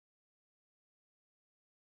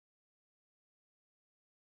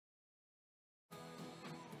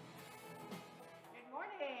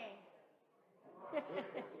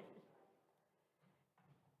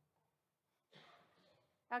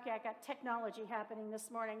Okay, I got technology happening this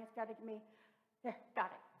morning. It's got to give me, there,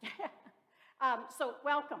 got it. So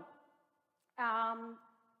welcome.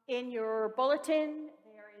 In your bulletin,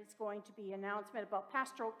 there is going to be an announcement about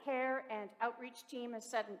pastoral care, and outreach team has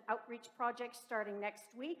set an outreach project starting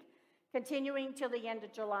next week, continuing till the end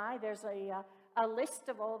of July. There's a list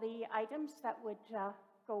of all the items that would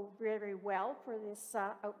go very well for this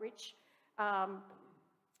outreach.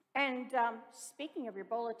 Speaking of your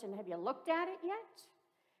bulletin, have you looked at it yet?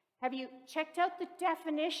 Have you checked out the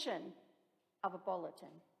definition of a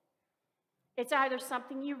bulletin? It's either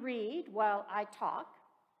something you read while I talk,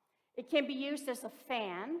 it can be used as a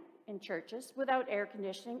fan in churches without air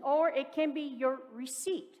conditioning, or it can be your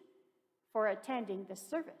receipt for attending the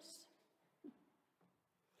service.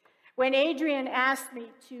 When Adrienne asked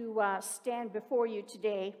me to stand before you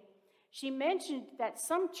today, she mentioned that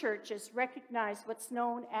some churches recognize what's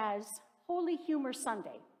known as Holy Humor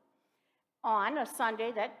Sunday on a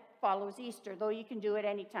Sunday that follows Easter, though you can do it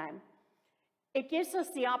anytime. It gives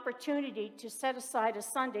us the opportunity to set aside a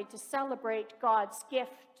Sunday to celebrate God's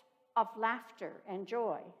gift of laughter and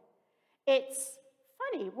joy. It's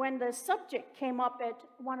funny, when the subject came up at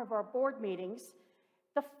one of our board meetings,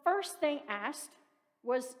 the first thing asked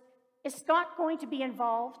was, is Scott going to be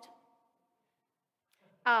involved?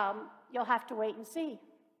 You'll have to wait and see.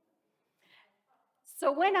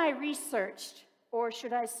 So when I researched, or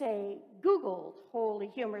should I say Googled Holy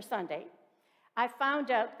Humor Sunday, I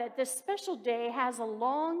found out that this special day has a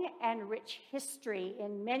long and rich history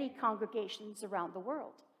in many congregations around the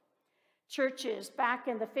world. Churches back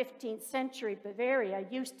in the 15th century Bavaria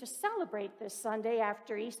used to celebrate this Sunday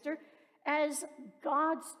after Easter as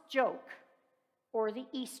God's joke, or the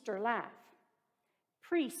Easter laugh.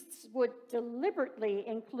 Priests would deliberately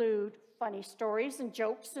include funny stories and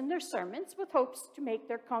jokes in their sermons with hopes to make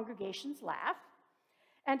their congregations laugh.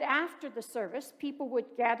 And after the service, people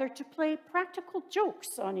would gather to play practical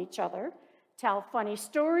jokes on each other, tell funny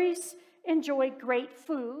stories, enjoy great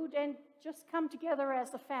food, and just come together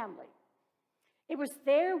as a family. It was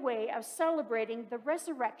their way of celebrating the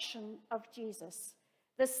resurrection of Jesus,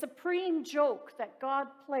 the supreme joke that God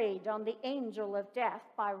played on the angel of death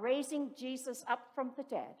by raising Jesus up from the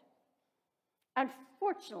dead.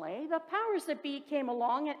 Unfortunately, the powers that be came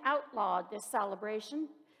along and outlawed this celebration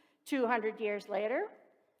 200 years later.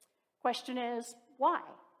 Question is, why?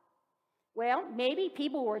 Well, maybe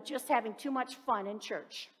people were just having too much fun in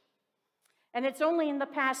church. And it's only in the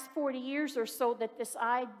past 40 years or so that this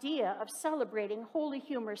idea of celebrating Holy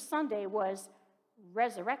Humor Sunday was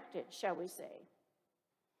resurrected, shall we say.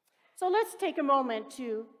 So let's take a moment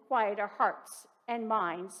to quiet our hearts and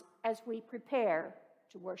minds as we prepare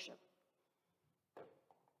to worship.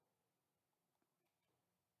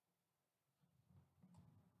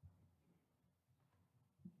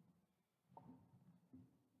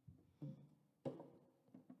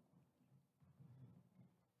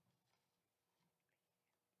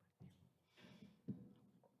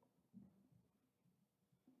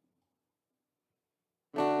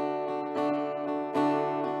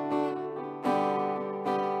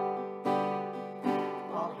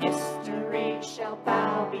 Shall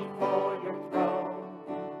bow before your throne.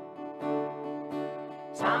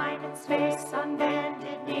 Time and space on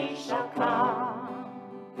bended knee shall come.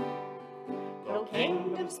 Though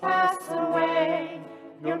kingdoms pass away,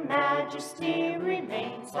 your majesty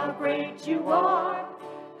remains. How great you are,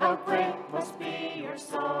 how great must be your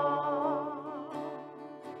song.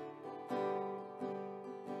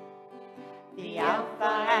 The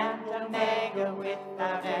Alpha and Omega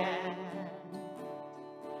without end,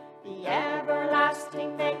 the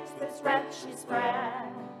everlasting makes this wretched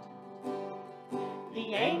bread.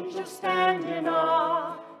 The angels stand in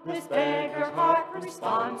awe, this beggar heart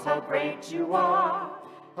responds. How great you are,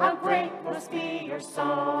 how great must be your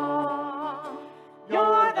song.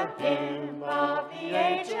 You're the hymn of the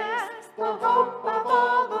ages, the hope of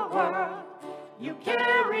all the world. You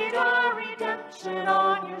carried our redemption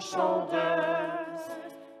on your shoulders.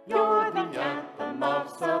 You're the anthem of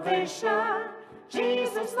salvation,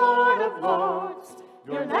 Jesus, Lord of Lords.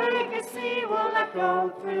 Your legacy will echo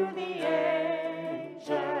through the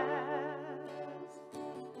ages.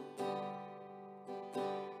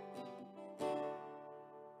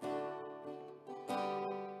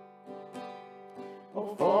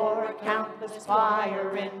 Oh, for a countless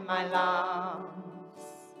fire in my lungs,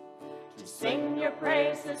 to sing your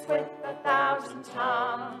praises with 1,000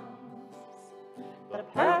 tongues. The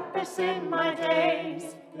purpose in my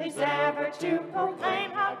days is ever to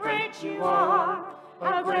proclaim how great you are,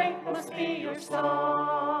 how great must be your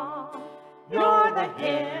song. You're the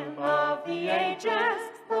hymn of the ages,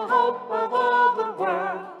 the hope of all the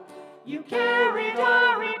world. You carried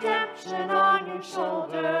our redemption on your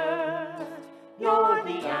shoulders. You're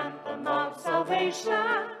the anthem of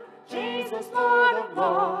salvation, Jesus, Lord of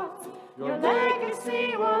Lords. Your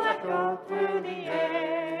legacy will echo through the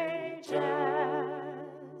ages.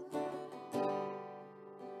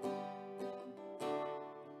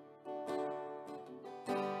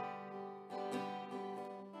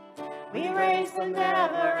 We raise the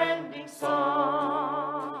never-ending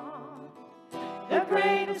song, the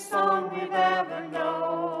greatest song we've ever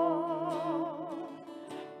known.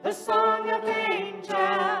 The song of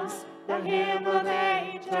angels, the hymn of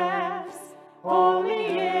ages,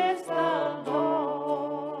 holy is the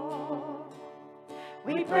Lord.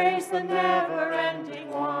 We praise the never-ending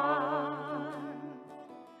one,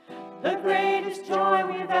 the greatest joy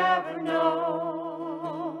we've ever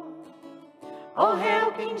known. Oh,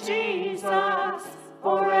 hail King Jesus,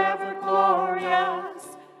 forever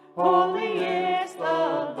glorious, holy is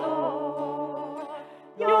the Lord.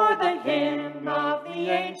 You're the hymn of the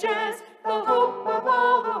ages, the hope of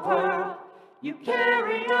all the world. You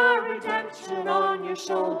carry our redemption on your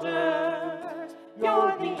shoulders.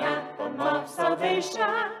 You're the anthem of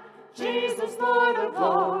salvation, Jesus, Lord of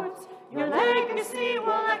Lords. Your legacy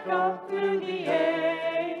will echo through the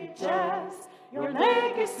ages. Your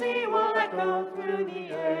legacy will echo through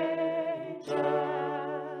the ages.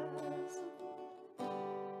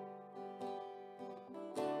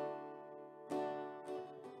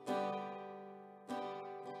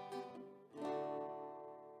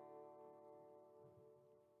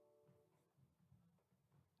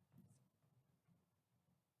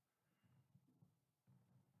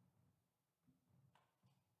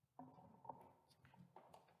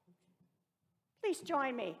 Please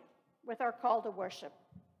join me with our call to worship.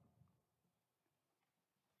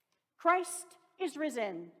 Christ is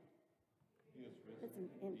risen. He is risen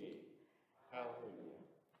indeed. Hallelujah.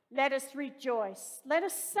 Let us rejoice. Let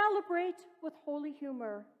us celebrate with holy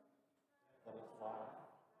humor. Let us laugh.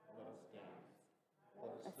 Let us dance.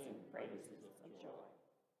 Let us sing praises of joy.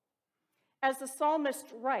 As the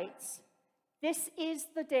psalmist writes, "This is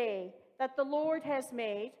the day that the Lord has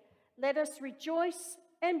made. Let us rejoice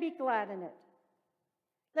and be glad in it."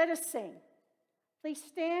 Let us sing. Please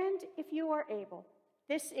stand if you are able.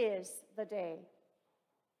 This is the day.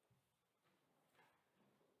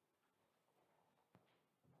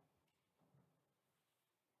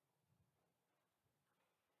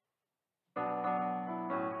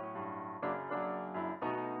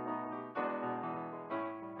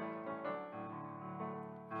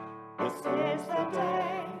 This is the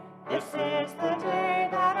day, this is the day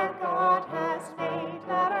that our God has made,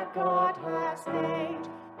 that our God has made.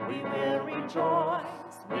 We will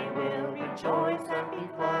rejoice and be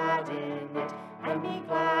glad in it, and be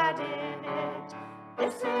glad in it.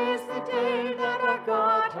 This is the day that our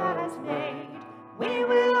God has made. We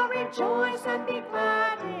will rejoice and be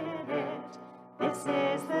glad in it. This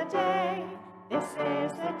is the day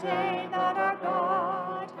that our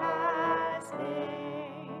God has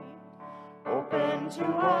made. Open to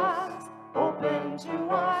us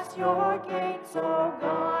your gates, O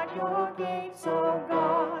God, your gates, O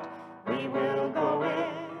God. We will go into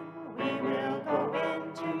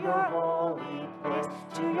your holy place,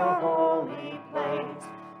 to your holy place.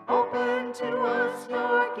 Open to us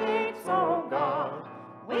your gates, O God.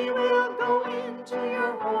 We will go into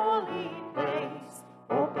your holy place.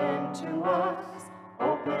 Open to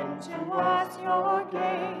us your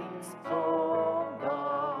gates, O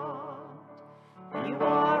God. You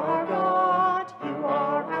are our God, you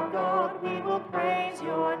are our God. We will praise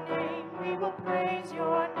your name, we will praise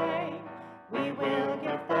your name. We will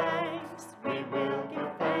give thanks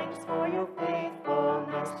for your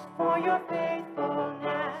faithfulness, for your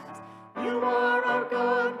faithfulness. You are our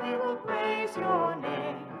God, we will praise your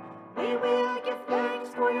name. We will give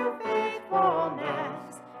thanks for your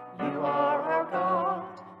faithfulness. You are our God,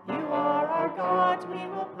 we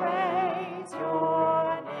will praise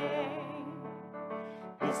your name.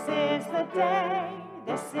 This is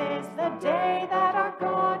the day that our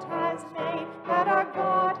God has made, that our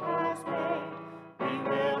God has made. We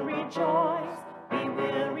will rejoice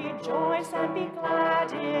and be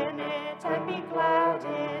glad in it, and be glad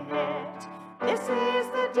in it. This is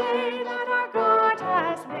the day that our God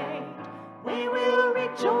has made. We will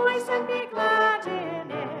rejoice and be glad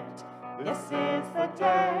in it. This is the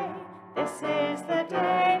day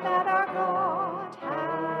that our God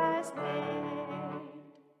has made.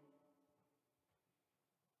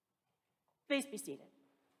 Please be seated.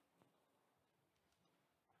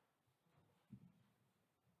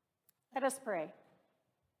 Let us pray.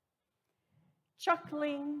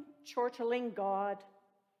 Chuckling, chortling God,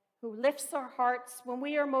 who lifts our hearts when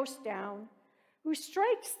we are most down, who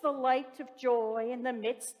strikes the light of joy in the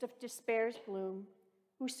midst of despair's gloom,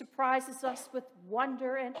 who surprises us with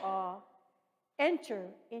wonder and awe. Enter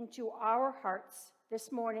into our hearts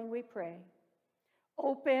this morning, we pray.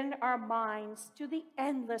 Open our minds to the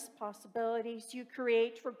endless possibilities you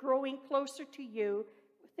create for growing closer to you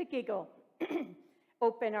with a giggle.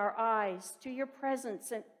 Open our eyes to your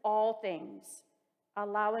presence in all things,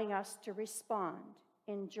 allowing us to respond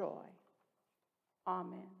in joy.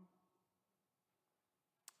 Amen.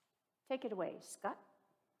 Take it away, Scott.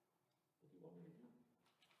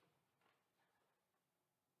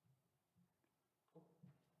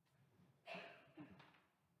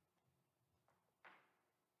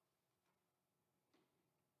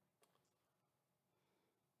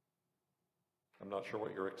 I'm not sure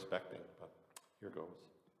what you're expecting, but here goes.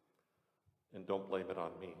 And don't blame it on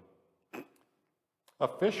me. A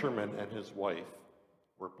fisherman and his wife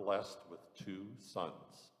were blessed with 2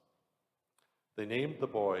 sons. They named the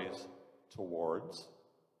boys Towards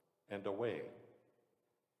and Away,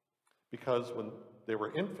 because when they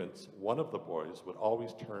were infants, one of the boys would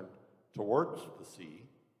always turn towards the sea,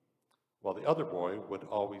 while the other boy would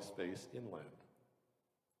always face inland.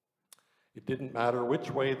 It didn't matter which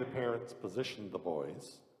way the parents positioned the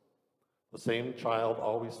boys, the same child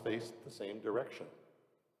always faced the same direction.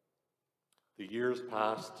 The years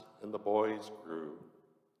passed and the boys grew.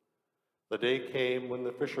 The day came when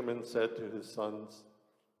the fisherman said to his sons,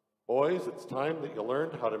 "Boys, it's time that you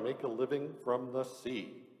learned how to make a living from the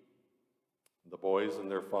sea." The boys and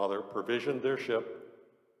their father provisioned their ship,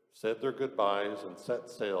 said their goodbyes, and set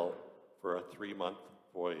sail for a 3-month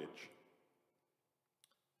voyage.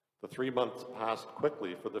 The 3 months passed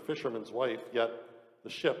quickly for the fisherman's wife, yet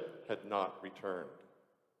the ship had not returned.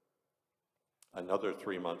 Another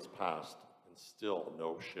 3 months passed, and still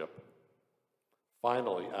no ship.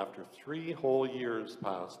 Finally, after 3 whole years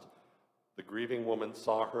passed, the grieving woman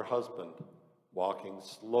saw her husband walking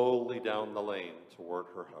slowly down the lane toward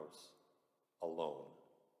her house, alone.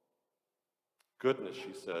 "Goodness,"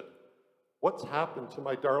 she said, "what's happened to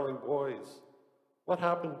my darling boys? What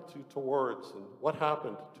happened to Towards, and what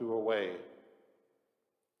happened to Away?"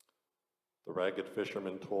 The ragged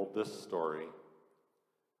fisherman told this story.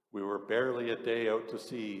 "We were barely a day out to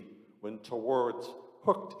sea when Towards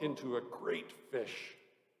hooked into a great fish.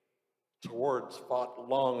 Towards fought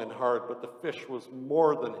long and hard, but the fish was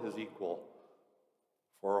more than his equal.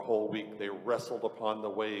 For a whole week they wrestled upon the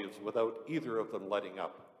waves without either of them letting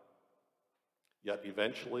up. Yet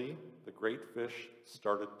eventually the great fish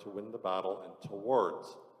started to win the battle, and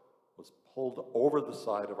Towards was pulled over the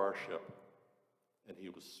side of our ship, and he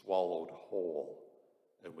was swallowed whole,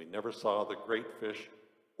 and we never saw the great fish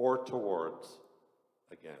or Towards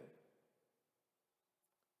again."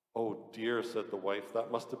 "Oh dear," said the wife, "that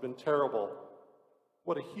must have been terrible.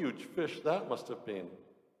 What a huge fish that must have been."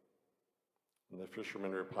 And the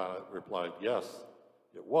fisherman replied, "Yes,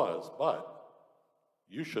 it was, but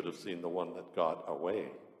you should have seen the one that got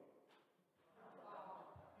away."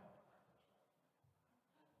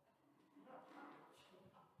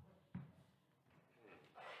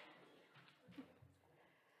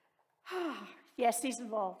 Yes, he's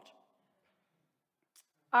involved.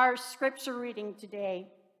 Our scripture reading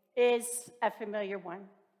today is a familiar one.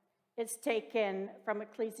 It's taken from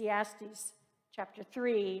Ecclesiastes chapter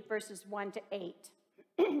 3, verses 1 to 8.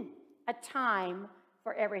 A time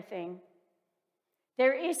for everything.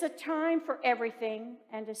 There is a time for everything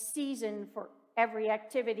and a season for every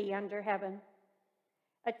activity under heaven.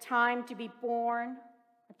 A time to be born,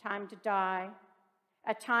 a time to die,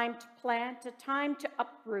 a time to plant, a time to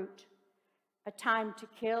uproot, a time to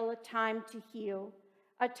kill, a time to heal,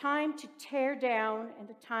 a time to tear down and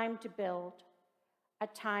a time to build, a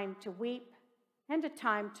time to weep and a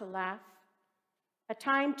time to laugh, a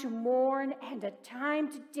time to mourn and a time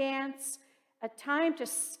to dance, a time to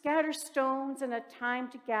scatter stones and a time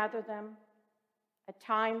to gather them, a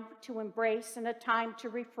time to embrace and a time to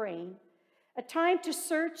refrain, a time to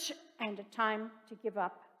search and a time to give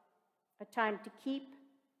up, a time to keep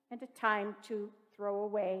and a time to throw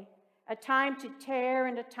away, a time to tear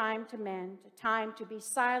and a time to mend, a time to be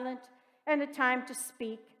silent and a time to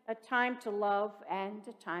speak, a time to love and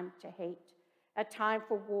a time to hate, a time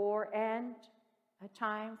for war and a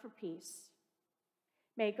time for peace.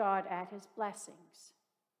 May God add his blessings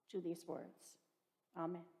to these words.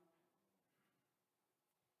 Amen.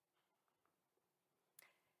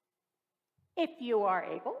 If you are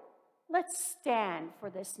able, let's stand for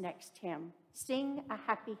this next hymn. Sing a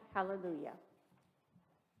happy hallelujah.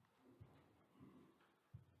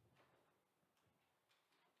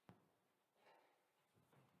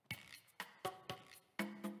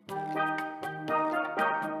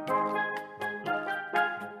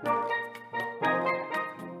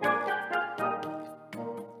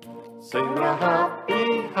 Sing a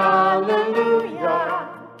happy hallelujah.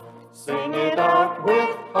 Sing it out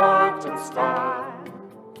with heart and style.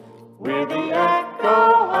 We're the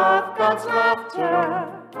echo of God's laughter.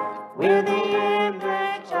 We're the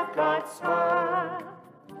image of God's smile.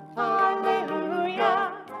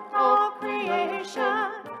 Hallelujah, all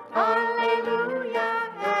creation.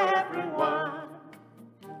 Hallelujah, everyone.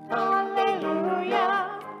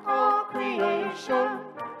 Hallelujah, all creation.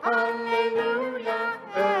 Hallelujah,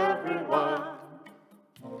 everyone.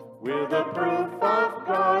 We're the proof of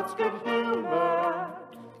God's good humor.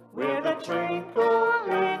 We're the twinkle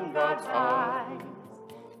in God's eyes,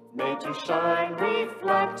 made to shine,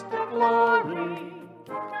 reflect the glory,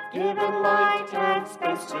 given light and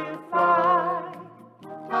space to fly.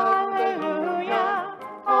 Hallelujah,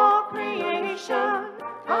 all creation.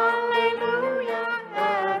 Hallelujah,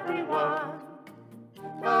 everyone.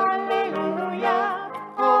 Hallelujah,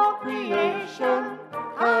 all creation.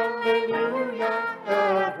 Hallelujah,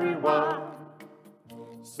 everyone.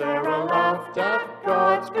 Sarah laughed at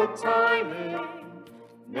God's good timing.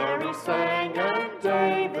 Mary sang and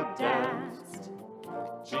David danced.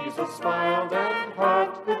 Jesus smiled and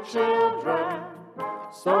hugged the children.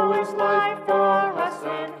 So is life for us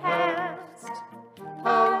enhanced.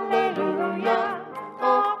 Hallelujah,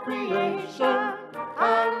 all creation.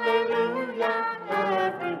 Hallelujah,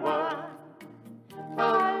 everyone.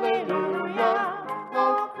 Hallelujah,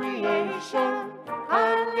 all creation.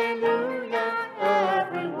 Hallelujah,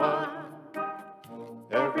 everyone.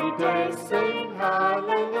 Every day sing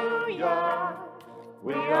hallelujah.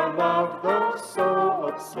 We are loved though so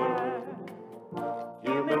absurd.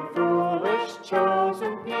 Human, foolish,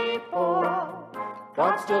 chosen people.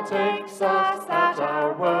 God still takes us at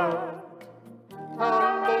our word.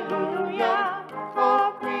 Hallelujah,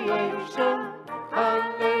 all creation.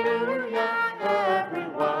 Hallelujah,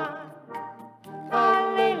 everyone.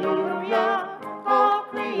 Hallelujah, all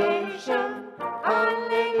creation.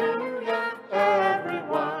 Hallelujah,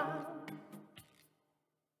 everyone.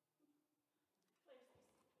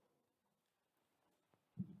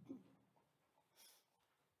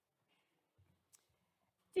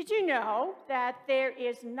 Did you know that there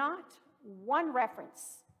is not one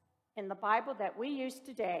reference in the Bible that we use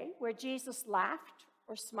today where Jesus laughed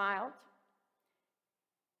or smiled?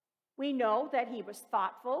 We know that he was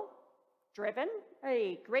thoughtful, driven,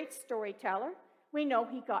 a great storyteller. We know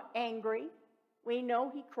he got angry. We know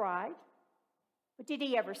he cried. But did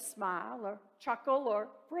he ever smile or chuckle or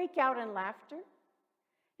break out in laughter?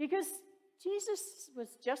 Because Jesus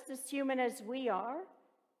was just as human as we are.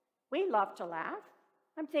 We love to laugh.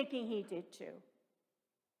 I'm thinking he did too.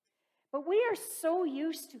 But we are so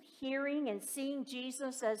used to hearing and seeing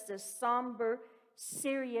Jesus as this somber,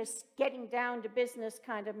 serious, getting down to business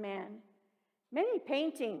kind of man. Many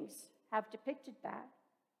paintings have depicted that.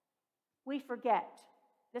 We forget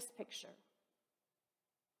this picture.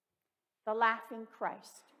 The laughing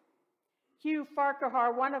Christ. Hugh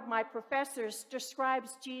Farquhar, one of my professors,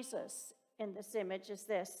 describes Jesus in this image as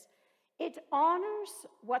this. It honors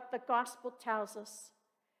what the gospel tells us,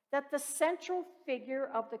 that the central figure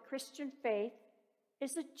of the Christian faith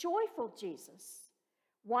is a joyful Jesus,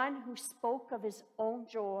 one who spoke of his own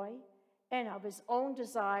joy and of his own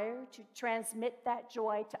desire to transmit that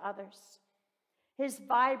joy to others. His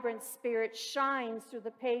vibrant spirit shines through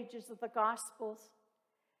the pages of the Gospels.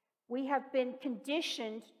 We have been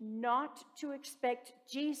conditioned not to expect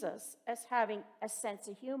Jesus as having a sense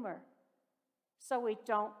of humor, so we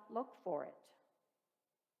don't look for it.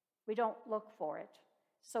 We don't look for it.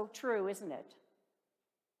 So true, isn't it?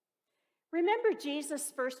 Remember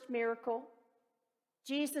Jesus' first miracle?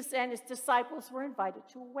 Jesus and his disciples were invited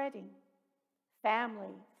to a wedding.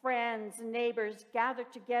 Family, friends, and neighbors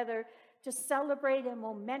gathered together to celebrate a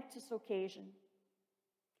momentous occasion.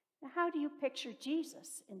 Now, how do you picture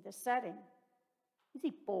Jesus in this setting? Is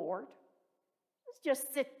he bored? Does he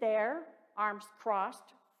just sit there, arms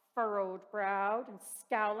crossed, furrowed browed, and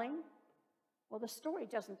scowling? Well, the story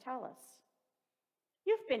doesn't tell us.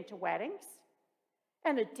 You've been to weddings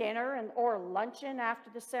and a dinner or luncheon after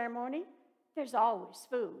the ceremony. There's always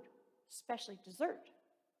food, especially dessert,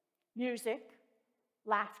 music,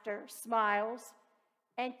 laughter, smiles,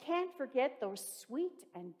 and can't forget those sweet,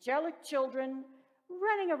 angelic children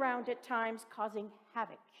running around at times causing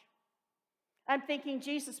havoc. I'm thinking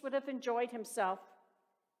Jesus would have enjoyed himself,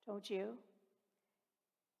 don't you?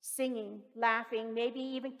 Singing, laughing, maybe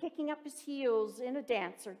even kicking up his heels in a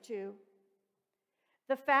dance or two.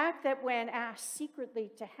 The fact that when asked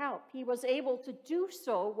secretly to help, he was able to do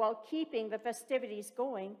so while keeping the festivities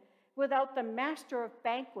going without the master of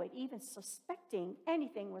banquet even suspecting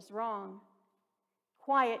anything was wrong.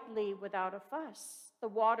 Quietly, without a fuss, the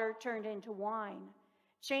water turned into wine,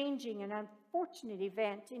 changing an unfortunate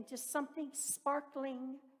event into something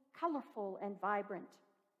sparkling, colorful, and vibrant.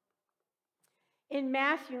 In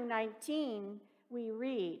Matthew 19, we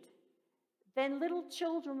read, "Then little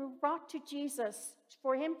children were brought to Jesus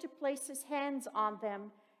for him to place his hands on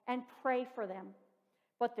them and pray for them.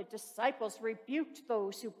 But the disciples rebuked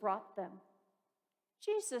those who brought them.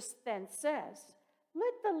 Jesus then says,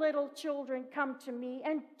 'Let the little children come to me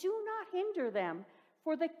and do not hinder them,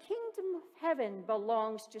 for the kingdom of heaven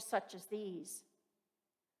belongs to such as these.'"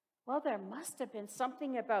 Well, there must have been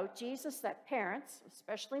something about Jesus that parents,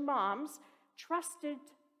 especially moms, trusted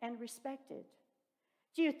and respected.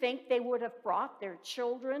 Do you think they would have brought their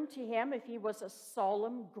children to him if he was a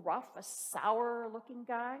solemn, gruff, a sour-looking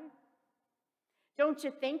guy? Don't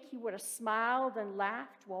you think he would have smiled and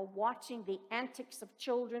laughed while watching the antics of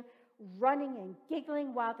children running and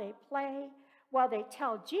giggling while they play, while they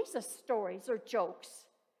tell Jesus stories or jokes?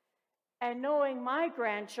 And knowing my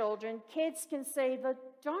grandchildren, kids can say the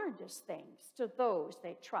darndest things to those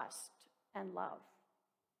they trust and love.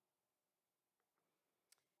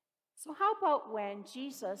 So how about when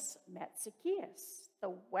Jesus met Zacchaeus, the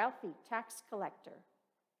wealthy tax collector?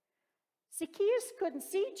 Zacchaeus couldn't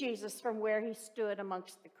see Jesus from where he stood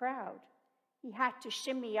amongst the crowd. He had to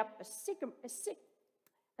shimmy up a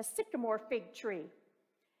sycamore fig tree.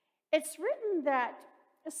 It's written that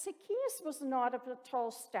Zacchaeus was not of a tall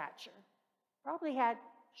stature, probably had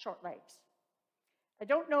short legs. I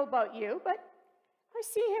don't know about you, but I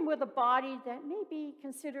see him with a body that may be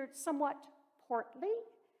considered somewhat portly,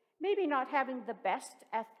 maybe not having the best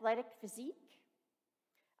athletic physique.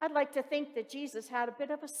 I'd like to think that Jesus had a bit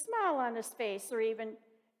of a smile on his face, or even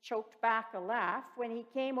choked back a laugh when he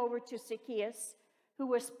came over to Zacchaeus, who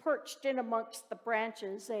was perched in amongst the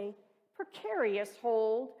branches, a precarious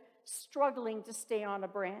hold, struggling to stay on a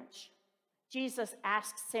branch. Jesus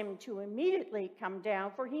asks him to immediately come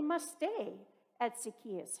down, for he must stay at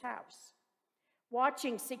Zacchaeus' house.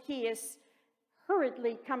 Watching Zacchaeus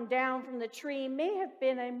hurriedly come down from the tree may have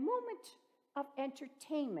been a moment of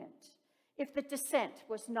entertainment if the descent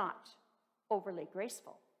was not overly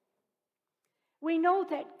graceful. We know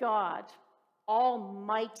that God,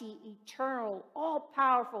 almighty, eternal,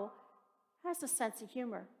 all-powerful, has a sense of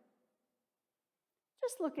humor.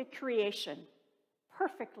 Just look at creation,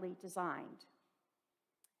 perfectly designed.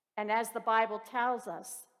 And as the Bible tells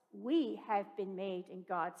us, we have been made in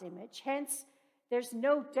God's image. Hence, there's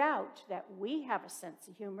no doubt that we have a sense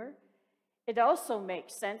of humor. It also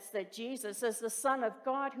makes sense that Jesus, as the Son of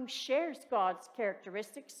God who shares God's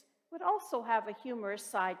characteristics, would also have a humorous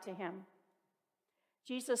side to him.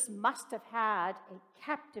 Jesus must have had a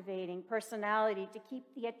captivating personality to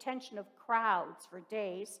keep the attention of crowds for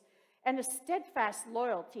days and a steadfast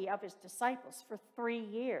loyalty of his disciples for 3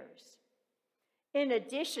 years. In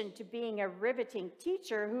addition to being a riveting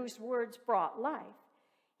teacher whose words brought life,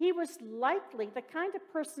 he was likely the kind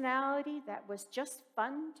of personality that was just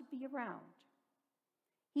fun to be around.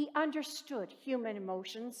 He understood human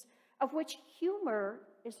emotions, of which humor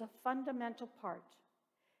is a fundamental part.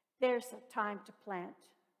 There's a time to plant,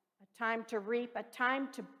 a time to reap, a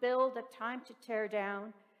time to build, a time to tear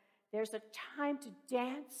down. There's a time to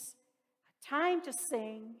dance, a time to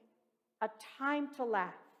sing, a time to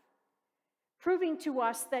laugh, proving to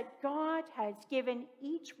us that God has given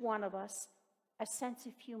each one of us a sense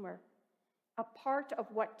of humor, a part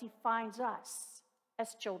of what defines us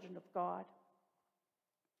as children of God.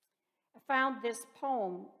 I found this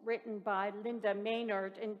poem written by Linda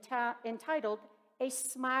Maynard entitled, "A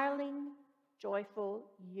Smiling,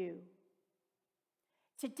 Joyful You."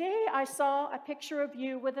 Today I saw a picture of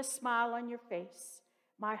you with a smile on your face.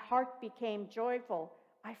 My heart became joyful.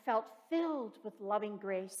 I felt filled with loving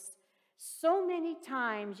grace. So many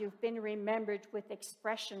times you've been remembered with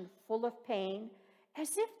expression full of pain,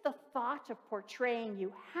 as if the thought of portraying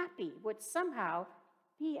you happy would somehow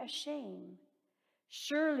be a shame.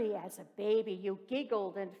 Surely as a baby you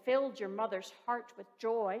giggled and filled your mother's heart with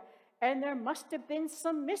joy, and there must have been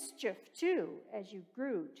some mischief too as you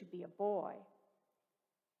grew to be a boy.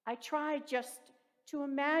 I tried just to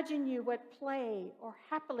imagine you at play or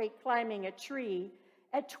happily climbing a tree.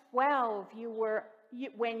 At 12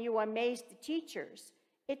 when you amazed the teachers.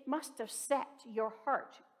 It must have set your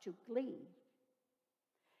heart to glee.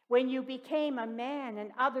 When you became a man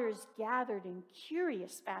and others gathered in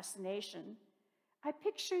curious fascination, I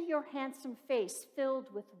picture your handsome face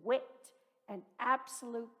filled with wit and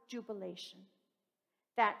absolute jubilation.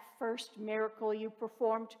 That first miracle you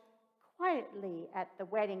performed quietly at the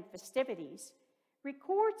wedding festivities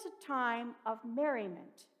records a time of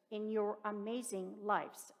merriment in your amazing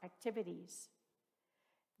life's activities.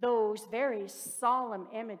 Those very solemn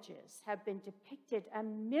images have been depicted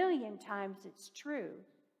 1,000,000 times, it's true,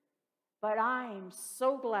 but I'm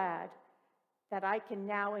so glad that I can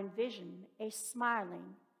now envision a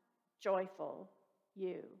smiling, joyful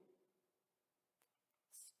you.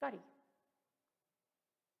 Scotty.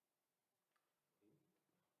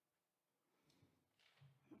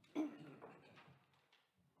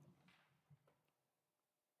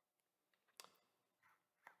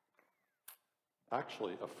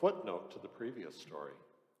 Actually, a footnote to the previous story.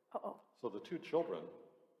 Uh-oh. So the two children,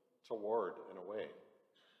 Toward and Away,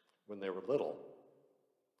 when they were little,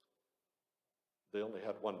 they only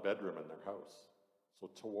had one bedroom in their house. So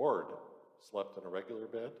Toward slept in a regular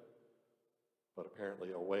bed, but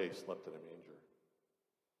apparently Away slept in a manger.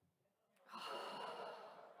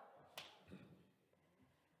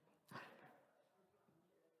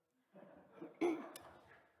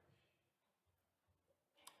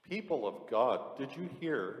 People of God, did you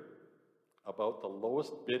hear about the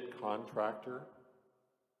lowest bid contractor?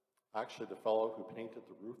 Actually, the fellow who painted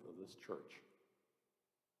the roof of this church.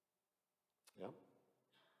 Yeah?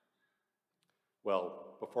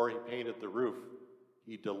 Well, before he painted the roof,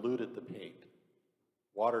 he diluted the paint,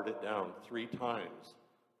 watered it down 3 times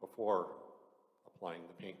before applying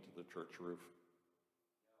the paint to the church roof.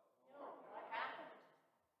 What happened?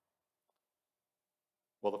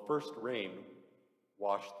 Well, the first rain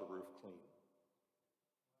washed the roof clean.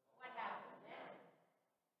 What happened then?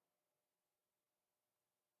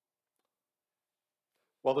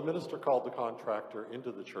 Well, the minister called the contractor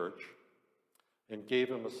into the church and gave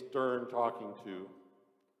him a stern talking to,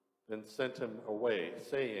 then sent him away,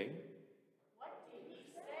 saying, What did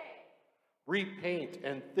he say? "Repaint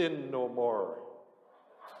and thin no more."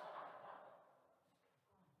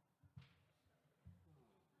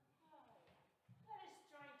 Let us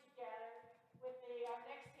join together with our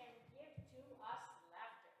next hymn, Give to Us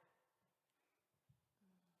Laughter.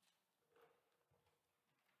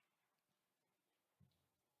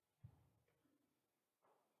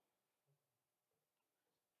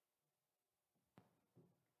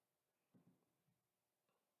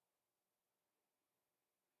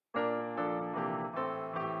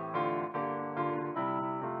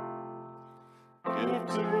 Give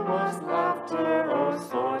to us laughter, O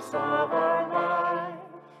source of our life.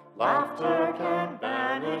 Laughter can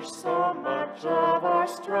banish so much of our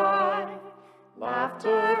strife. Laughter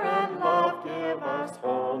and love give us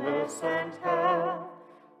wholeness and health.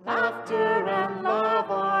 Laughter and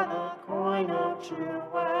love are the coin of true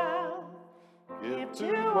wealth. Give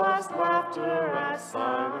to us laughter as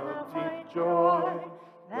sign of deep joy.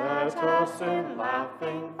 Let us in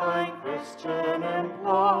laughing find Christian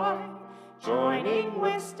employ. Joining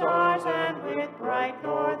with stars and with bright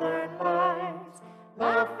northern lights,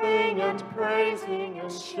 laughing and praising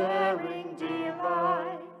is sharing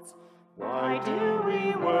delights. Why do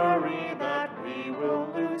we worry that we will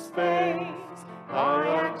lose face? I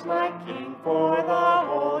act like king for the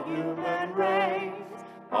whole human race,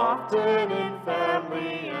 often in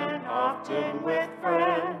family and often with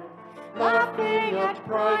friends. Laughing at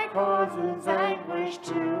pride causes anguish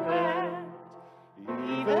to end.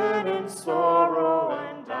 Even in sorrow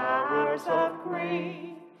and hours of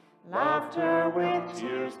grief, laughter with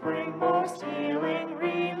tears bring most healing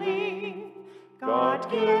relief. God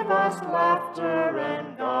give us laughter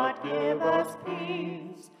and God give us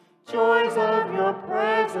peace. Joys of your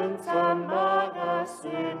presence among us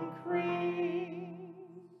increase.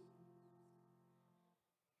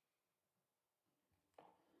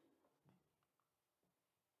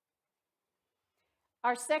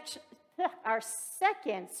 Our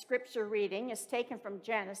second scripture reading is taken from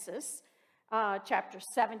Genesis, chapter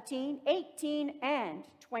 17, 18, and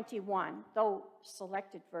 21, though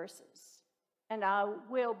selected verses. And I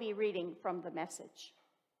will be reading from the Message.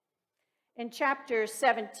 In chapter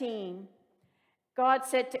 17, God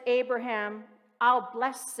said to Abraham, "I'll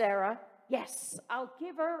bless Sarah. Yes, I'll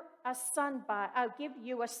give you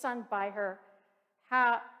a son by her.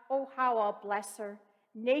 How I'll bless her.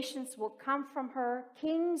 Nations will come from her.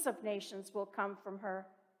 Kings of nations will come from her."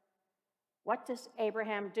 What does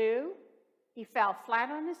Abraham do? He fell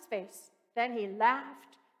flat on his face. Then he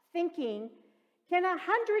laughed, thinking, can a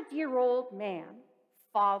 100-year-old man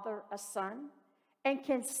father a son? And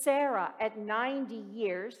can Sarah at 90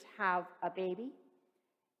 years have a baby?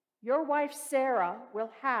 Your wife Sarah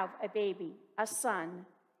will have a baby, a son.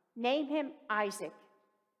 Name him Isaac,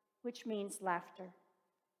 which means laughter.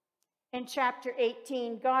 In chapter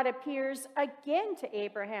 18, God appears again to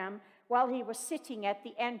Abraham while he was sitting at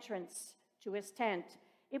the entrance to his tent.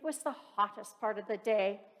 It was the hottest part of the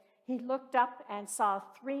day. He looked up and saw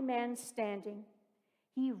 3 men standing.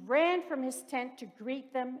 He ran from his tent to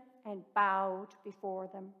greet them and bowed before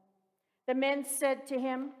them. The men said to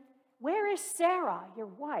him, "Where is Sarah, your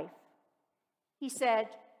wife?" He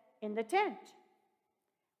said, "In the tent."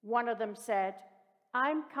 One of them said,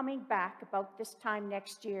 "I'm coming back about this time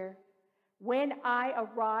next year. When I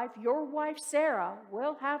arrive, your wife Sarah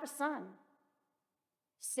will have a son."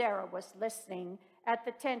 Sarah was listening at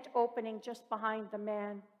the tent opening just behind the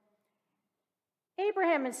man.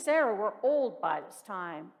 Abraham and Sarah were old by this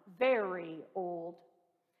time, very old.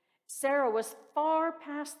 Sarah was far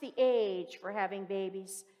past the age for having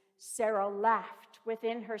babies. Sarah laughed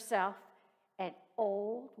within herself. An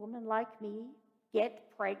old woman like me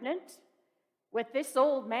get pregnant with this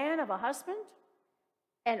old man of a husband?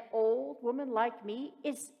 An old woman like me,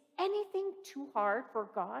 is anything too hard for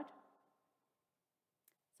God?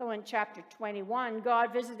 So in chapter 21,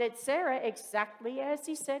 God visited Sarah exactly as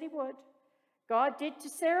he said he would. God did to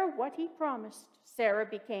Sarah what he promised. Sarah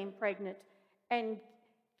became pregnant and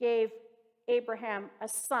gave Abraham a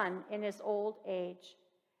son in his old age,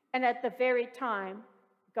 and at the very time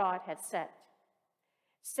God had set.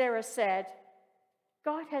 Sarah said,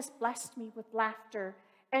 "God has blessed me with laughter,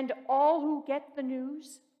 and all who get the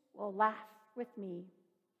news will laugh with me."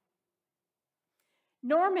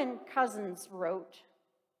 Norman Cousins wrote,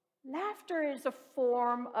 "Laughter is a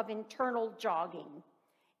form of internal jogging.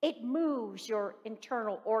 It moves your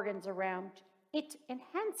internal organs around. It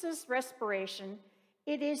enhances respiration.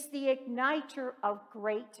 It is the igniter of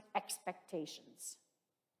great expectations."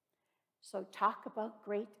 So talk about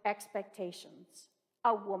great expectations.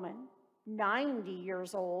 A woman, 90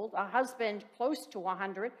 years old, a husband close to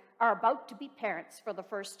 100, are about to be parents for the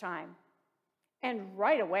first time. And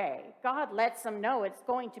right away, God lets them know it's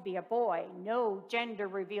going to be a boy. No gender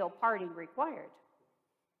reveal party required.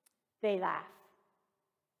 They laugh.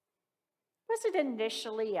 Was it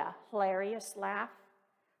initially a hilarious laugh?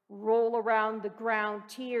 Roll around the ground,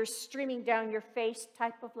 tears streaming down your face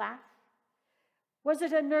type of laugh? Was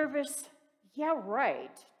it a nervous, "yeah,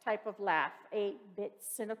 right" type of laugh, a bit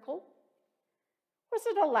cynical? Was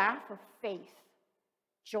it a laugh of faith,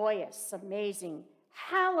 joyous, amazing,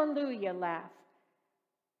 hallelujah laugh?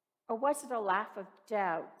 Or was it a laugh of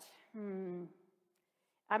doubt? I'm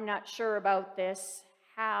not sure about this.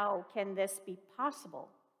 How can this be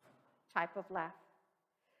possible? Type of laugh.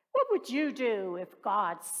 What would you do if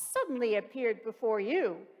God suddenly appeared before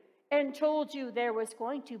you and told you there was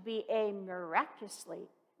going to be a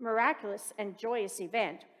miraculous and joyous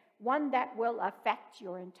event, one that will affect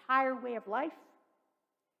your entire way of life?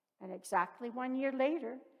 And exactly 1 year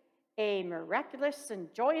later, a miraculous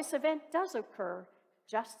and joyous event does occur,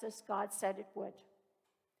 just as God said it would.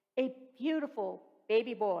 A beautiful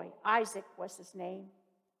baby boy, Isaac was his name.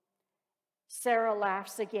 Sarah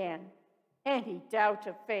laughs again, any doubt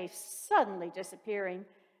of faith suddenly disappearing.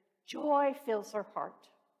 Joy fills her heart.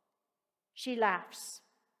 She laughs,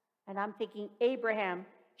 and I'm thinking Abraham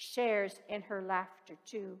shares in her laughter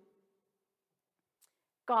too.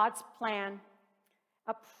 God's plan,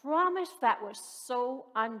 a promise that was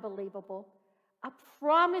so unbelievable, a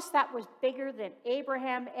promise that was bigger than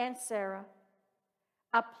Abraham and Sarah,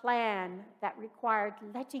 a plan that required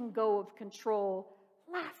letting go of control,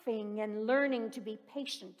 laughing and learning to be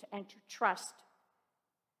patient and to trust.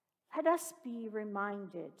 Let us be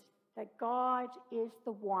reminded that God is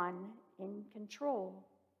the one in control.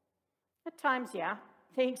 At times,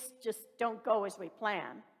 things just don't go as we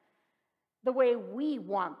plan, the way we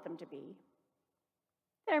want them to be.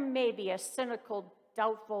 There may be a cynical,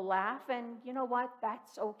 doubtful laugh, and you know what?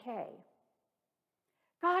 That's okay.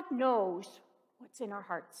 God knows what's in our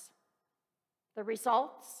hearts. The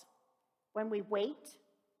results, when we wait,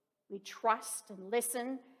 we trust and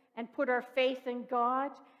listen and put our faith in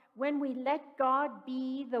God, when we let God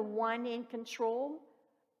be the one in control,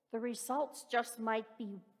 the results just might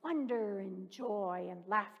be wonder and joy and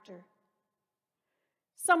laughter.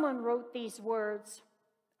 Someone wrote these words,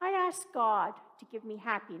 "I asked God to give me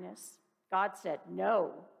happiness. God said,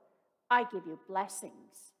 'No, I give you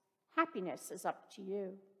blessings. Happiness is up to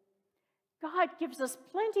you.'" God gives us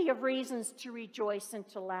plenty of reasons to rejoice and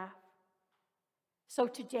to laugh. So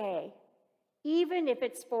today, even if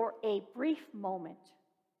it's for a brief moment,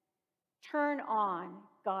 turn on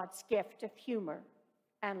God's gift of humor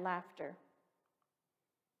and laughter.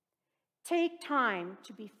 Take time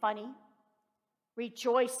to be funny.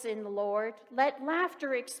 Rejoice in the Lord. Let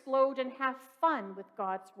laughter explode and have fun with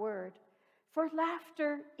God's word. For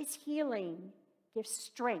laughter is healing, gives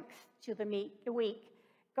strength to the weak.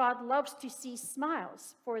 God loves to see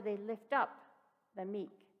smiles, for they lift up the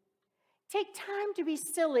meek. Take time to be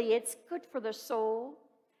silly. It's good for the soul.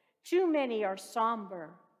 Too many are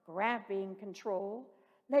somber, grabbing control.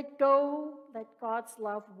 Let go, let God's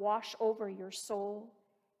love wash over your soul.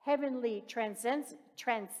 Heavenly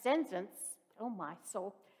transcendence, oh my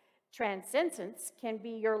soul, transcendence can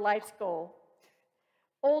be your life's goal.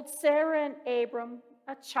 Old Sarah and Abram,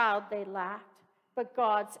 a child they lacked, but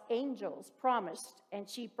God's angels promised, and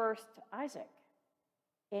she birthed Isaac.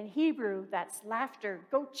 In Hebrew, that's laughter.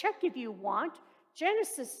 Go check if you want.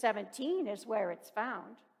 Genesis 17 is where it's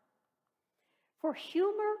found. For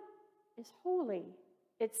humor is holy.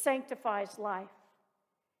 It sanctifies life,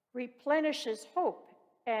 replenishes hope,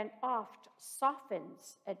 and oft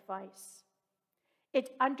softens advice.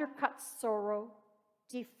 It undercuts sorrow,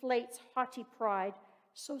 deflates haughty pride.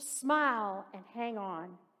 So smile and hang on,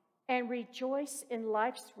 and rejoice in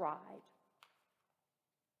life's ride.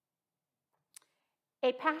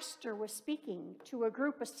 A pastor was speaking to a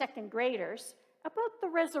group of second graders about the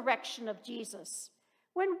resurrection of Jesus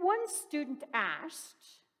when one student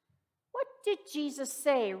asked, "What did Jesus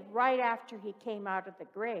say right after he came out of the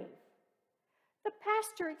grave?" The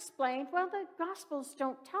pastor explained, "Well, the Gospels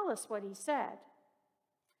don't tell us what he said."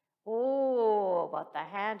 Oh, but the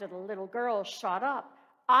hand of the little girl shot up.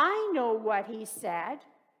 "I know what he said.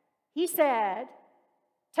 He said,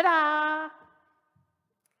 ta-da!"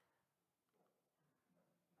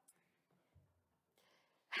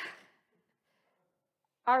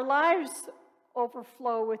 Our lives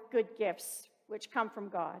overflow with good gifts which come from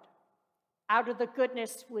God. Out of the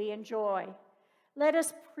goodness we enjoy, let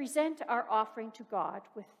us present our offering to God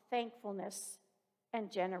with thankfulness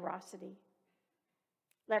and generosity.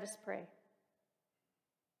 Let us pray.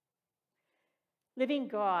 Living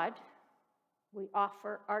God, we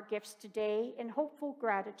offer our gifts today in hopeful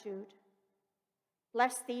gratitude.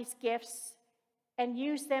 Bless these gifts and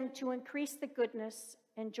use them to increase the goodness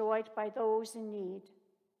enjoyed by those in need.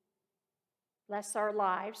 Bless our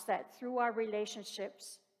lives that through our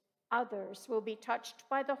relationships, others will be touched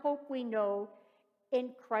by the hope we know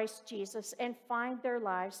in Christ Jesus and find their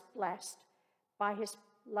lives blessed by his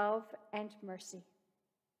love and mercy.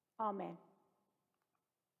 Amen.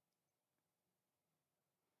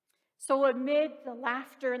 So amid the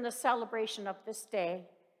laughter and the celebration of this day,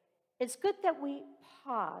 it's good that we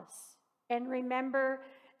pause and remember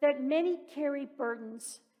that many carry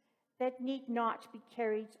burdens that need not be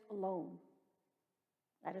carried alone.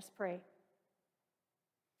 Let us pray.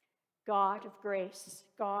 God of grace,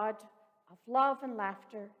 God of love and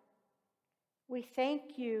laughter, we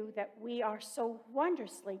thank you that we are so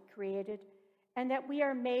wondrously created and that we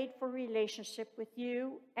are made for relationship with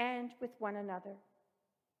you and with one another.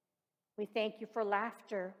 We thank you for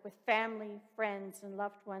laughter with family, friends, and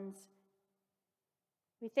loved ones.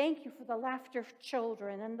 We thank you for the laughter of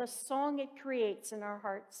children and the song it creates in our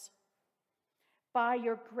hearts. By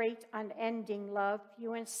your great unending love,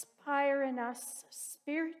 you inspire in us a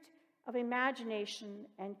spirit of imagination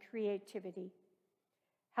and creativity.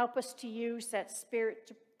 Help us to use that spirit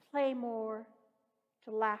to play more,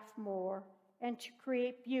 to laugh more, and to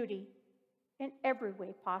create beauty in every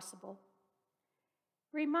way possible.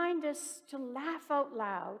 Remind us to laugh out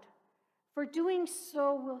loud, for doing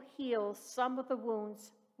so will heal some of the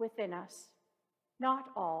wounds within us. Not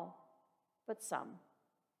all, but some.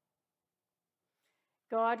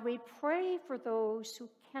 God, we pray for those who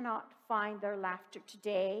cannot find their laughter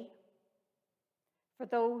today, for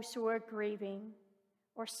those who are grieving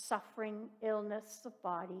or suffering illness of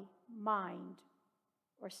body, mind,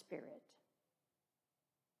 or spirit.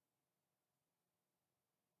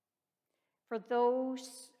 For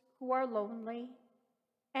those who are lonely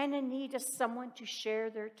and in need of someone to share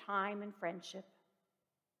their time and friendship.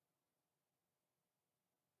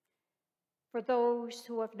 For those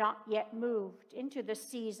who have not yet moved into the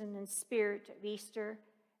season and spirit of Easter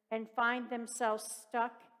and find themselves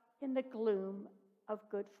stuck in the gloom of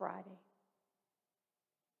Good Friday.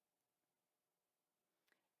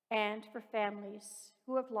 And for families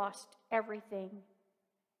who have lost everything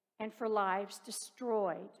and for lives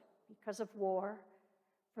destroyed because of war,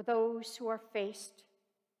 for those who are faced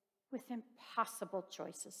with impossible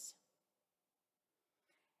choices.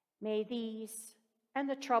 May these and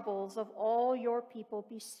the troubles of all your people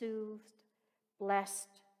be soothed,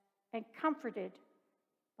 blessed, and comforted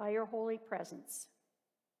by your holy presence.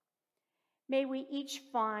 May we each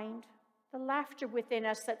find the laughter within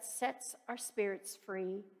us that sets our spirits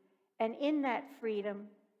free, and in that freedom,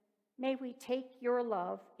 may we take your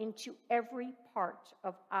love into every part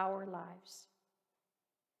of our lives.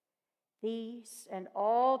 These and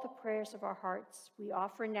all the prayers of our hearts we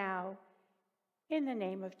offer now in the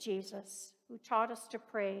name of Jesus, who taught us to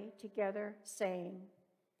pray together, saying,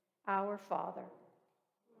 Our Father,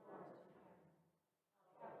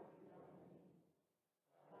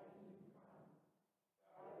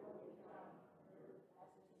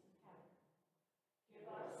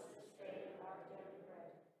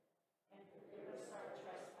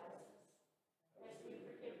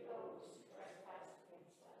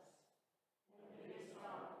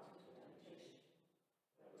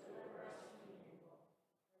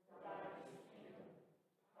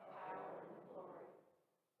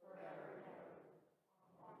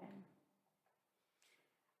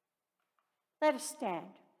 Let us stand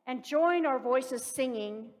and join our voices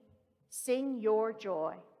singing, Sing Your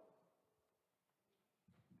Joy.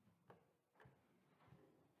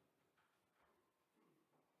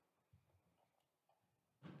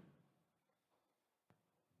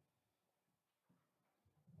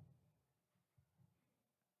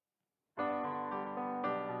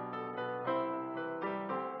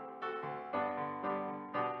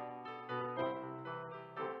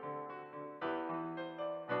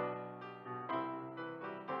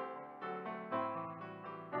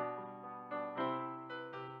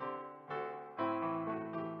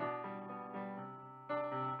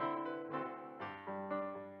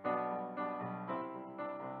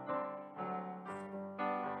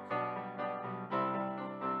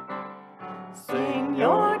 Sing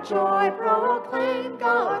your joy, proclaim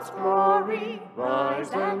God's glory.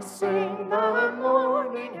 Rise and sing, the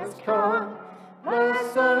morning has come.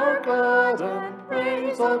 Bless our God and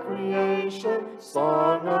praise all creation,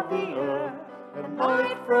 song of the earth and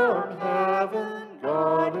light from heaven.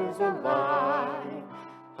 God is alive.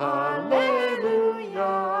 Hallelujah.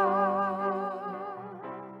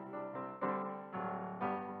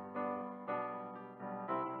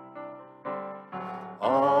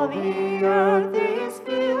 All the earth is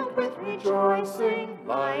filled with rejoicing,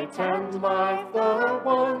 light and life, the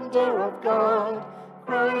wonder of God.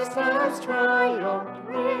 Christ has triumphed,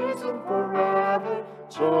 risen forever,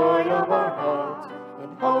 joy of our heart,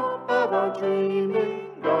 and hope of our dreaming.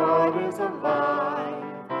 God is alive.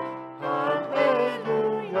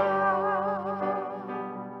 Hallelujah.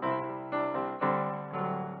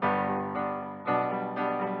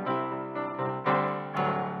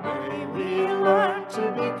 May we learn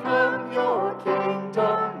to become your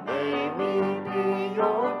kingdom. May we be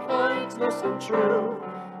your kindness and truth.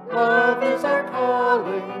 Love is our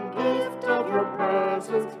calling, gift of your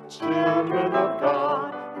presence, children of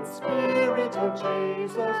God, the Spirit of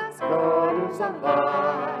Jesus. God is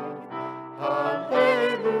alive.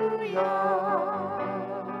 Hallelujah.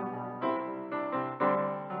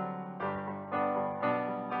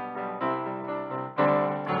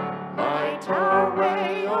 Light our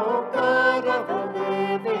way, O God of the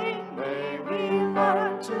living. May we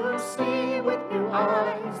learn to see with new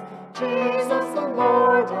eyes. Jesus the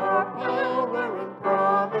Lord, our power and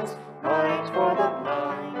promise. Light for the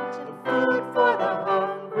blind, and food for the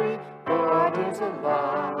hungry. God is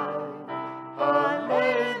alive.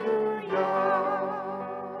 Hallelujah.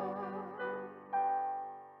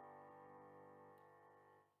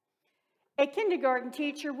 A kindergarten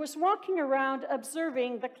teacher was walking around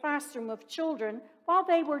observing the classroom of children while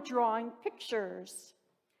they were drawing pictures.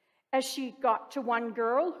 As she got to one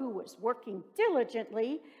girl who was working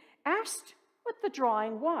diligently, asked what the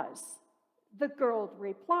drawing was. The girl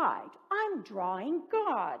replied, "I'm drawing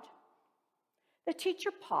God." The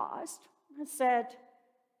teacher paused and said,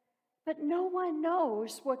 "But no one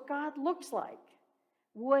knows what God looks like."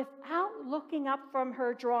 Without looking up from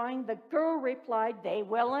her drawing, the girl replied, "They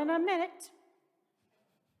will in a minute."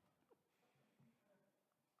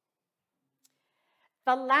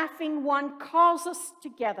 The laughing one calls us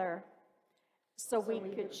together so we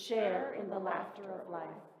could share in the laughter of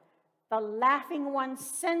life. The laughing one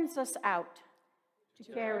sends us out to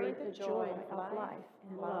carry the joy of life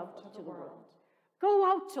and love to the world. Go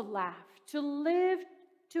out to laugh, to live,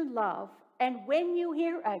 to love, and when you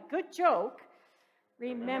hear a good joke,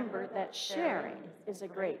 remember that sharing is a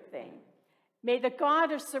great thing. May the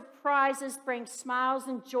God of surprises bring smiles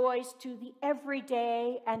and joys to the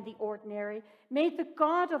everyday and the ordinary. May the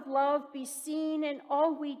God of love be seen in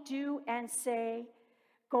all we do and say.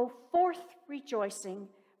 Go forth rejoicing,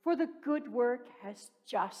 for the good work has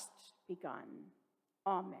just begun.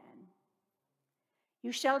 Amen.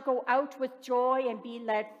 You shall go out with joy and be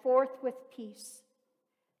led forth with peace.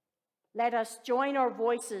 Let us join our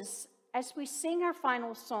voices as we sing our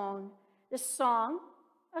final song. This song,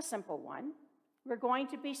 a simple one, we're going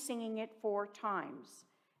to be singing it 4 times.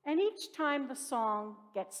 And each time the song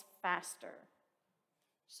gets faster.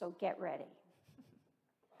 So get ready.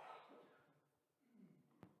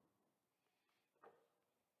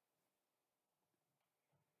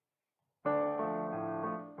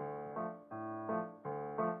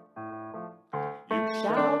 You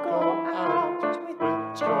shall go out with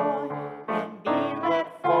joy and be led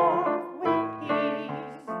forth with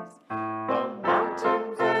peace. The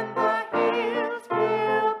mountains and the hills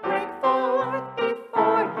will break forth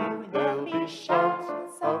before you. There'll be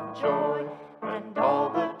shouts of joy, and all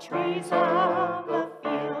the trees of the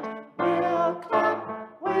field will clap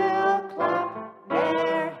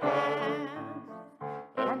their hands.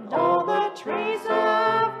 And all the trees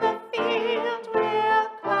of the field will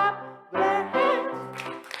clap their hands.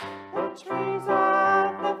 The trees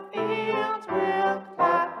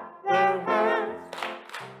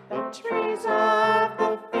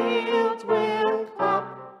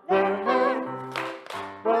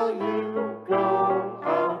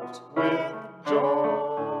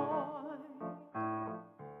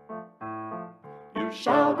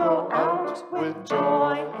go out with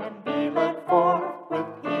joy and be led forth with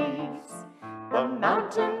peace. The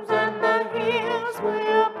mountains and the hills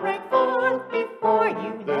will break forth before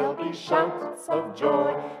you. There'll be shouts of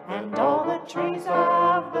joy, and all the trees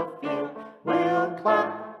of the field will clap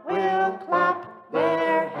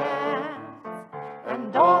their hands.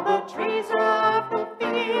 And all the trees of the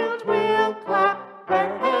field will clap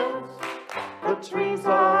their hands. The trees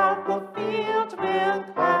of the field will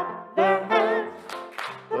clap their hands.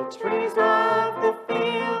 The trees of the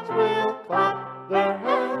field will clap their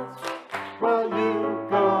hands while you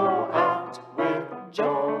go out with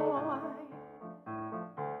joy.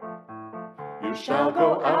 You shall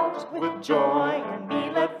go out with joy and be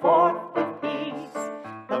led forth with peace.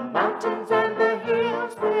 The mountains and the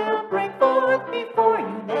hills will break forth before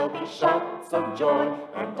you. There'll be shouts of joy,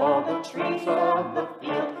 and all the trees of the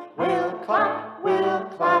field will clap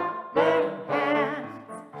their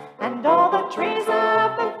hands. And all the trees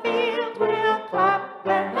of the field will clap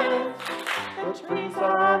their hands. The trees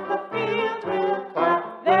of the field will clap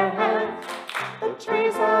their hands. The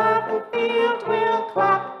trees of the field will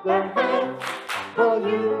clap their hands while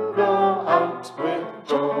you go out with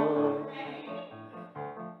joy.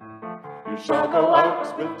 You shall go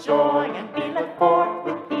out with joy and be led forth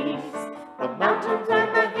with peace. The mountains and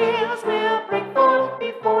the hills will break forth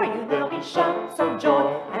before you. There'll be shouts of joy,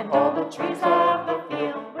 and all the trees of the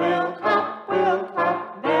field will clap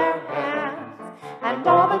their hands. And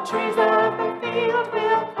all the trees of the field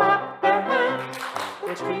will clap their hands.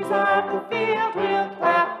 The trees of the field will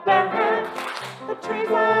clap their hands. The trees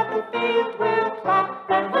of the field will clap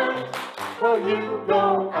their hands while you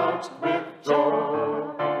go out with joy.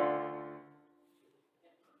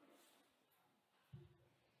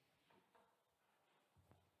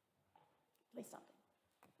 Play something.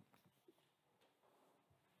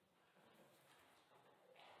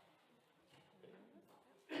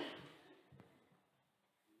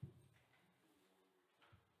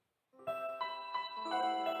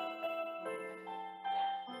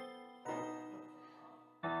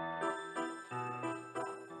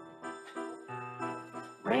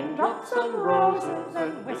 Raindrops and roses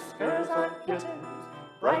and whiskers on kittens,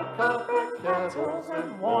 bright copper kettles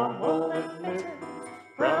and warm woolen mittens,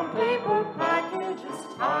 brown paper packages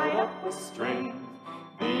tied up with strings.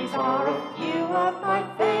 These are a few of my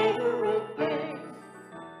favorite things.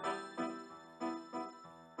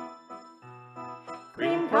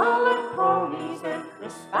 Cream-colored ponies and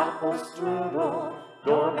crisp apple strudel,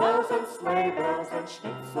 doorbells and sleigh bells and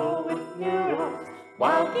schnitzel with noodles,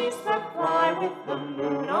 wild geese that fly with the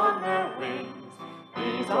moon on their wings.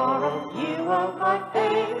 These are a few of my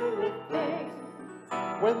favorite things.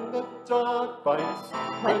 When the dog bites,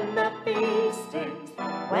 When the bee stings,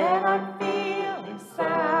 when I'm feeling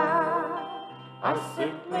sad, I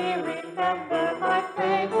simply remember my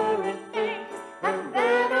favorite things, and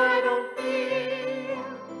then I don't feel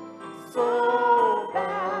so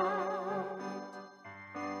bad.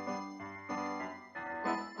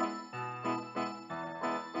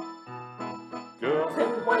 Girls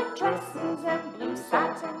in white dresses and blue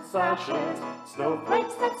satin sashes,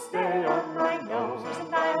 snowflakes that stay on my nose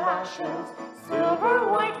and eyelashes, silver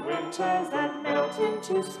white winters that melt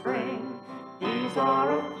into spring. These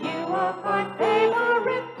are a few of my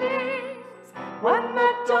favorite things. When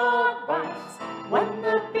the dog bites, when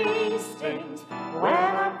the bee stings,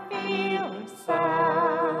 when I'm feeling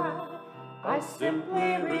sad, I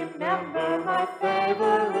simply remember